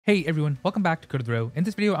Hey everyone, welcome back to Code of the Row. In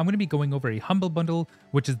this video, I'm going to be going over a Humble Bundle,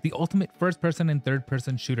 which is the ultimate first-person and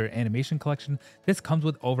third-person shooter animation collection. This comes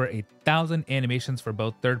with over 1,000 animations for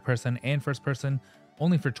both third-person and first-person,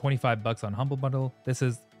 only for 25 bucks on Humble Bundle. This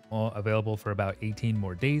is available for about 18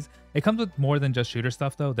 more days. It comes with more than just shooter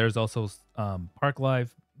stuff though. There's also Park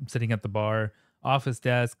Life, Sitting at the Bar, Office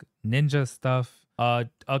Desk, Ninja stuff,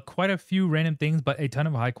 quite a few random things, but a ton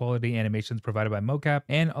of high-quality animations provided by mocap,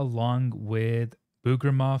 and along with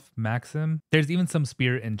Bugramov Maxim. There's even some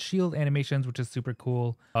spear and shield animations, which is super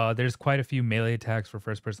cool. There's quite a few melee attacks for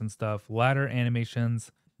first person stuff, ladder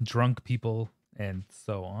animations, drunk people, and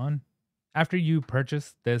so on. After you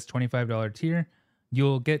purchase this $25 tier,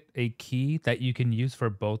 you'll get a key that you can use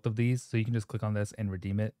for both of these. So you can just click on this and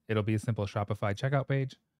redeem it. It'll be a simple Shopify checkout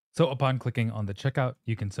page. So upon clicking on the checkout,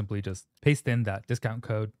 you can simply just paste in that discount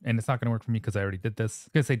code, and it's not going to work for me because I already did this. It's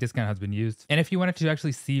going to say discount has been used. And if you wanted to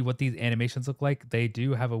actually see what these animations look like, they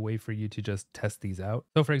do have a way for you to just test these out.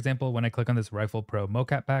 So for example, when I click on this Rifle Pro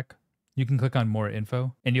mocap pack, you can click on more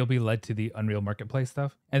info and you'll be led to the Unreal Marketplace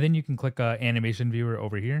stuff. And then you can click animation viewer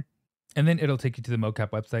over here, and then it'll take you to the mocap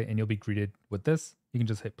website and you'll be greeted with this. You can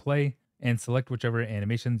just hit play and select whichever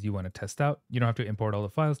animations you want to test out. You don't have to import all the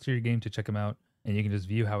files to your game to check them out, and you can just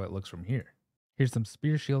view how it looks from here. Here's some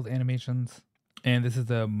spear shield animations, and this is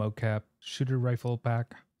the mocap shooter rifle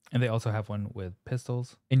pack, and they also have one with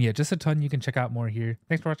pistols. And yeah, just a ton. You can check out more here.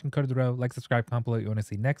 Thanks for watching Code of the Row. Like, subscribe, comment below what you want to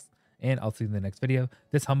see next, and I'll see you in the next video.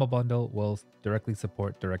 This Humble Bundle will directly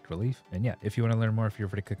support Direct Relief. And yeah, if you want to learn more, feel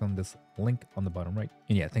free to click on this link on the bottom right.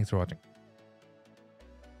 And yeah, thanks for watching.